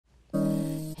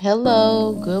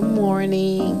Hello, good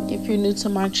morning. If you're new to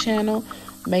my channel,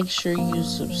 make sure you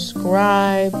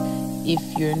subscribe. If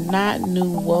you're not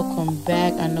new, welcome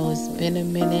back. I know it's been a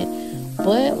minute,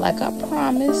 but like I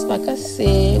promised, like I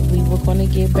said, we were going to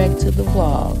get back to the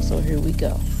vlog. So here we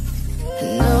go.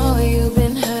 I know you've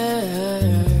been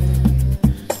hurt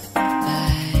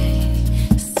by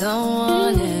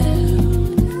someone else.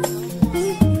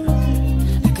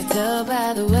 I could tell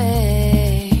by the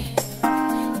way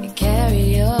you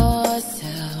carry yourself.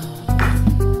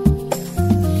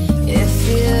 If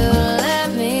you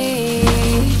let me,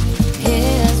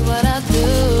 here's what I'll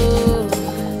do.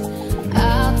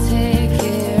 I'll take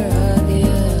care of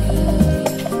you.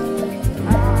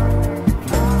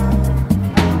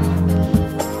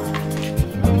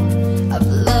 I've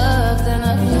loved and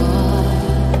I've lost.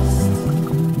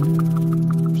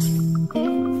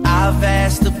 I've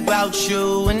asked about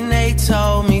you and they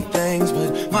told me things,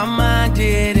 but my mind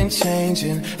didn't change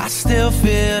and I still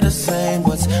feel the same.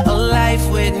 What's a life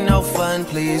with no fun?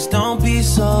 Please don't be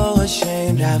so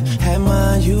ashamed. I've had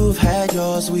mine, you've had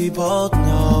yours, we both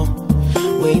know.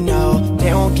 We know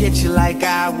they won't get you like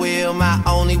I will. My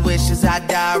only wish is I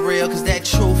die real, cause that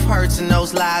truth hurts and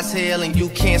those lies heal. And you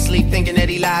can't sleep thinking that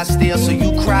he lies still, so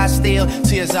you cry still,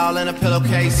 tears all in a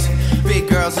pillowcase. Big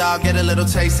girls all get a little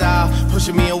taste out,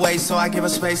 pushing me away so I give her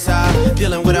space out.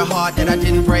 Dealing with a heart that I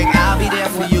didn't break. I'll be there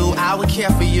for you, I would care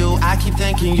for you. I keep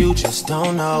thinking you just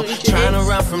don't know. Trying to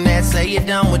run from that, say you're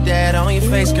done with that. On your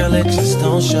face, girl, it just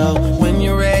don't show. When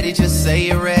you're ready, just say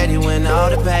you're ready. When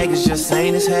all the baggage just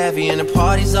ain't as heavy and the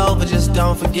party's over, just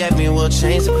don't forget me. We'll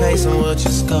change the pace and we'll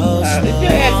just go slow.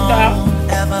 You won't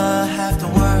ever have to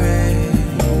worry.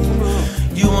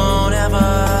 You won't ever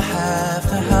have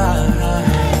to hide.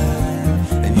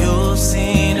 And you've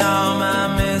seen all my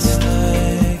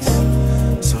mistakes,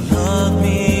 so look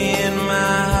me in my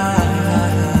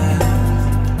eyes.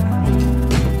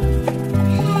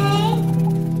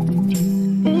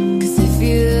 Cause if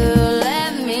you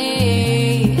let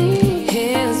me,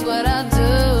 here's what I'll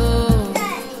do.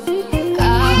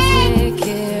 I'll take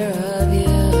care of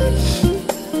you.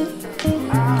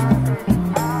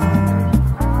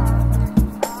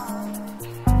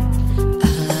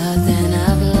 I've loved and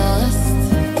I've lost.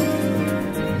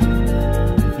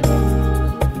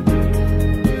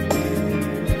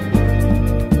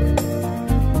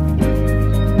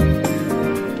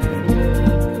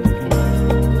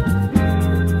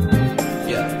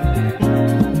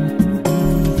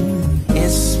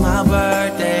 It's my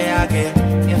birthday, I get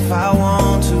if I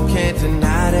want to. Can't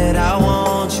deny that I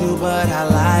want you, but I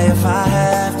lie if I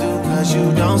have to. Cause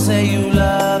you don't say you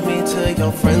love me to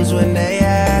your friends when they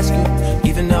ask you,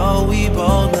 even though we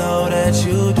both know that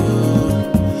you do.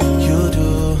 You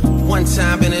do. One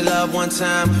time been in love, one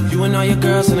time you and all your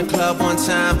girls in the club, one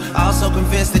time also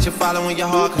convinced that you're following your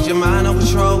heart, cause your mind don't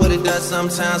control what it does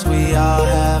sometimes. We all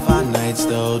have our nights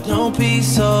though, don't be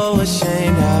so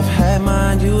ashamed. I've had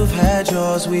mine, you've had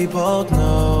yours, we both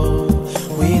know.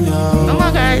 We know. Come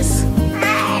on, guys. You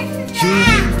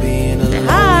hate being alone,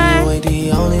 Hi. you ain't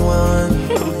the only one.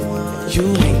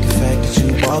 You hate the fact that you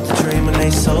bought the dream and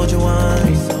they sold you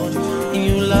one. And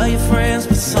you love your friends,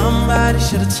 but somebody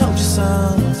should've told you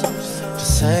something to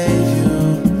save you.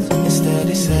 Instead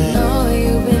they I said, know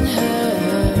you've been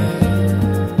hurt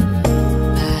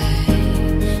by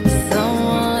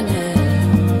someone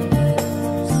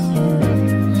else.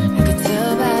 I could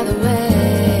tell by the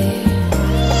way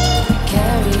you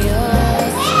carry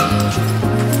yourself.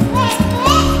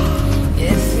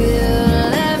 If you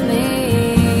let me,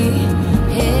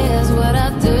 here's what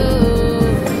I'll do.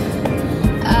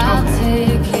 I'll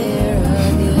take care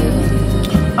of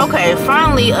you. Okay,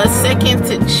 finally a second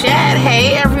to chat.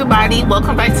 Hey everybody,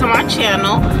 welcome back to my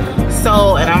channel.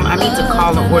 So, and I need to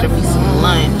call and order me some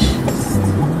lunch.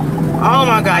 Oh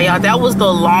my god, y'all, that was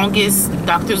the longest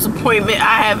doctor's appointment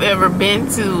I have ever been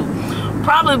to.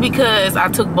 Probably because I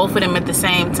took both of them at the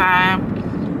same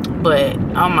time. But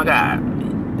oh my god,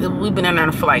 we've been in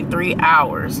there for like 3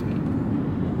 hours.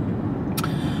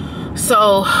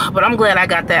 So, but I'm glad I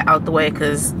got that out the way,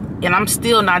 because, and I'm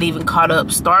still not even caught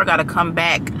up. Star got to come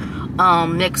back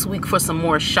next week for some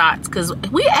more shots, because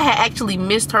we had actually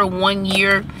missed her 1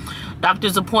 year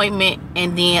doctor's appointment,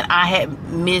 and then I had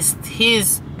missed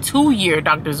his 2-year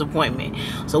doctor's appointment.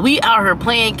 So we out here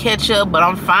playing catch up, but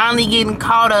I'm finally getting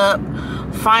caught up,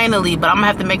 finally. But I'm gonna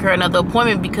have to make her another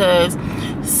appointment, because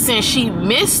since she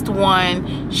missed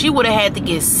one, she would have had to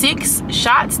get 6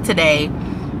 shots today.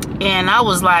 And I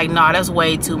was like, nah, that's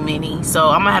way too many. So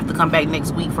I'm gonna have to come back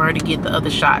next week for her to get the other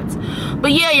shots.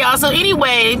 But yeah, y'all, so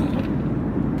anyway,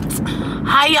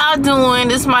 how y'all doing?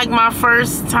 This is like my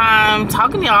first time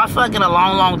talking to y'all. I feel like in a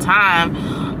long time.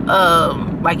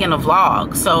 like in a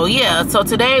vlog. So yeah, so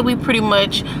today we pretty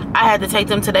much, I had to take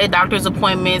them to their doctor's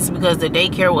appointments because the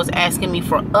daycare was asking me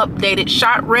for updated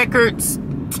shot records,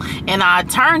 and I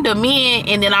turned them in,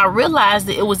 and then I realized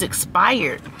that it was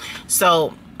expired.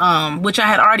 So which I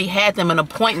had already had them an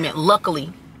appointment.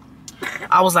 Luckily,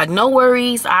 I was like, no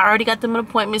worries, I already got them an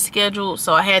appointment scheduled,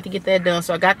 so I had to get that done.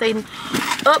 So I got them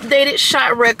updated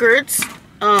shot records.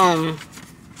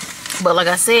 But like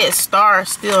I said, Star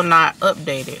still not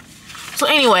updated. So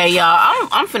anyway, y'all,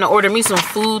 I'm finna order me some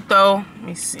food though. Let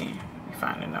me see. Let me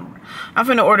find the number. I'm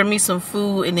finna order me some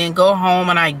food and then go home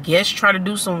and I guess try to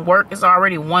do some work. It's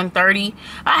already 1:30.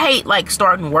 I hate like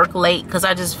starting work late because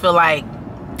I just feel like,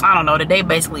 I don't know, the day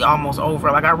basically almost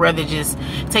over. Like I'd rather just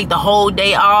take the whole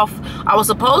day off. I was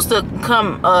supposed to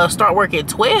come start work at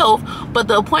 12, but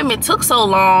the appointment took so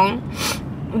long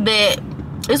that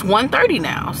it's 1:30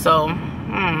 now. So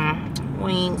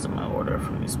wings, I'm gonna order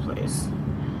from this place.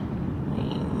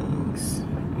 Wings,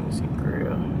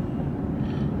 grill.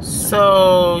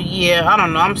 So yeah, I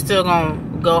don't know, I'm still gonna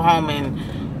go home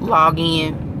and log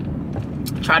in,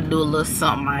 try to do a little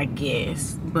something, I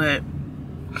guess. But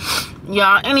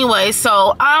y'all, anyway,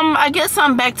 so I guess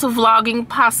I'm back to vlogging,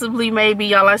 possibly, maybe,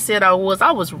 y'all. I said I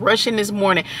was rushing this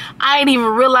morning. I didn't even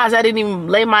realize I didn't even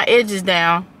lay my edges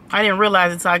down. I didn't realize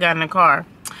it until I got in the car.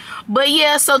 But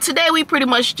yeah, so today we pretty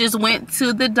much just went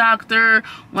to the doctor.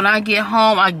 When I get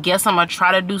home, I guess I'm gonna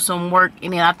try to do some work,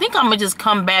 and then I think I'm gonna just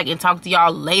come back and talk to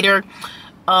y'all later,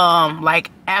 like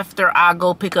after I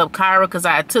go pick up Kyra, because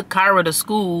I took Kyra to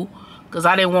school because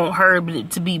I didn't want her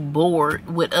to be bored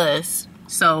with us.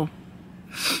 So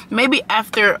maybe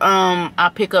after I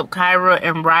pick up Kyra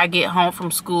and Rye get home from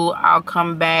school, I'll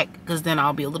come back, because then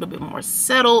I'll be a little bit more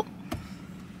settled.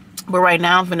 But right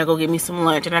now I'm finna go get me some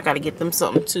lunch, and I gotta get them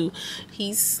something too.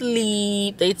 He's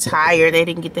asleep, they tired, they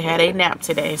didn't get to have a nap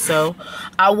today. So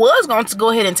I was going to go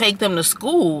ahead and take them to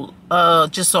school,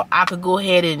 just so I could go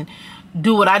ahead and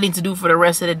do what I need to do for the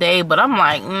rest of the day. But I'm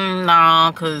like,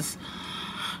 nah, because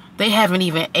they haven't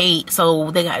even ate, so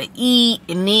they gotta eat,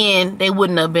 and then they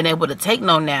wouldn't have been able to take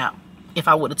no nap if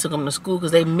I would have took them to school,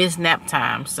 because they missed nap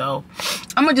time. So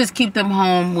I'm gonna just keep them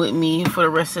home with me for the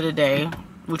rest of the day,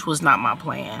 which was not my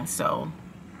plan. So,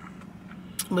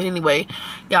 but anyway,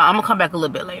 y'all, I'm gonna come back a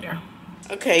little bit later.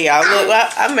 Okay, y'all,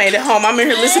 look, I made it home. I'm in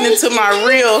here listening to my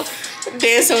reel,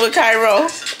 dancing with Cairo.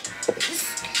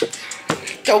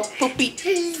 Go, poopy.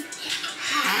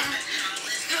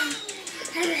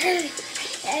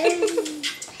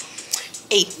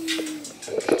 Hey.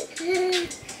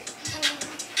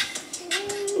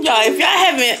 Y'all, if y'all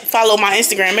haven't followed my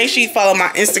Instagram, make sure you follow my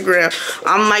Instagram.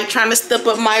 I'm like trying to step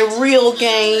up my reel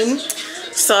game.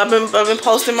 So I've been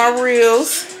posting my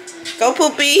reels. Go,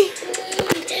 Poopy.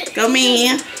 Go,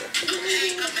 man.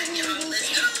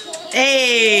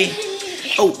 Hey.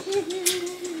 Oh.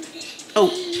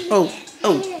 Oh. Oh.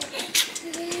 Oh.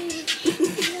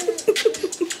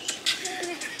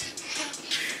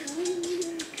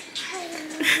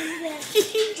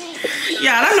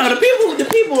 Y'all, I know the people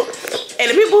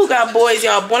who got boys,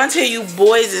 y'all, when I tell you,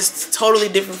 boys is totally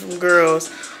different from girls.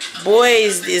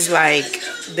 Boys is like,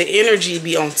 the energy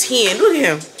be on 10. Look at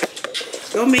him.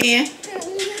 Go, man.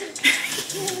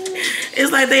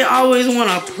 It's like they always want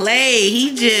to play.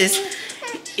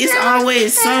 It's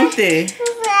always something.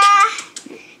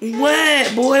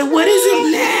 What, boy? What is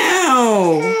it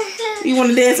now? You want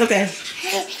to dance? Okay.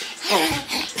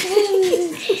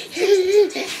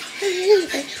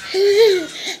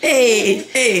 Hey,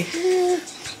 hey.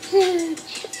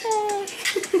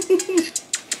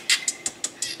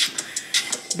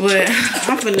 But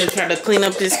I'm finna try to clean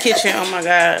up this kitchen. Oh my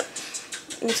God.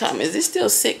 What time is it? Still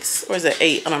 6 or is it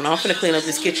 8? I don't know. I'm finna clean up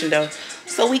this kitchen though,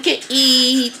 so we can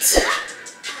eat.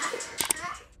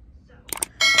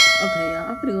 Okay, y'all,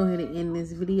 I'm gonna go ahead and end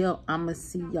this video. I'm gonna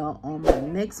see y'all on my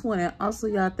next one. And also,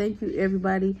 y'all, thank you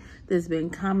everybody that's been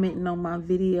commenting on my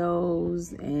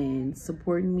videos and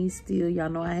supporting me still. Y'all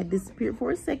know I had disappeared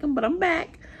for a second, but I'm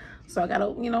back, so I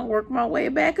gotta, you know, work my way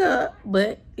back up.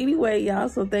 But anyway, y'all,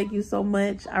 so thank you so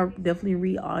much. I definitely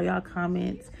read all y'all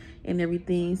comments and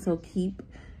everything, so keep,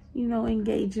 you know,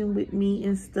 engaging with me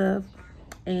and stuff.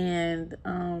 And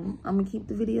I'm gonna keep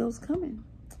the videos coming.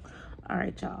 All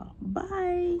right, y'all.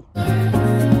 Bye.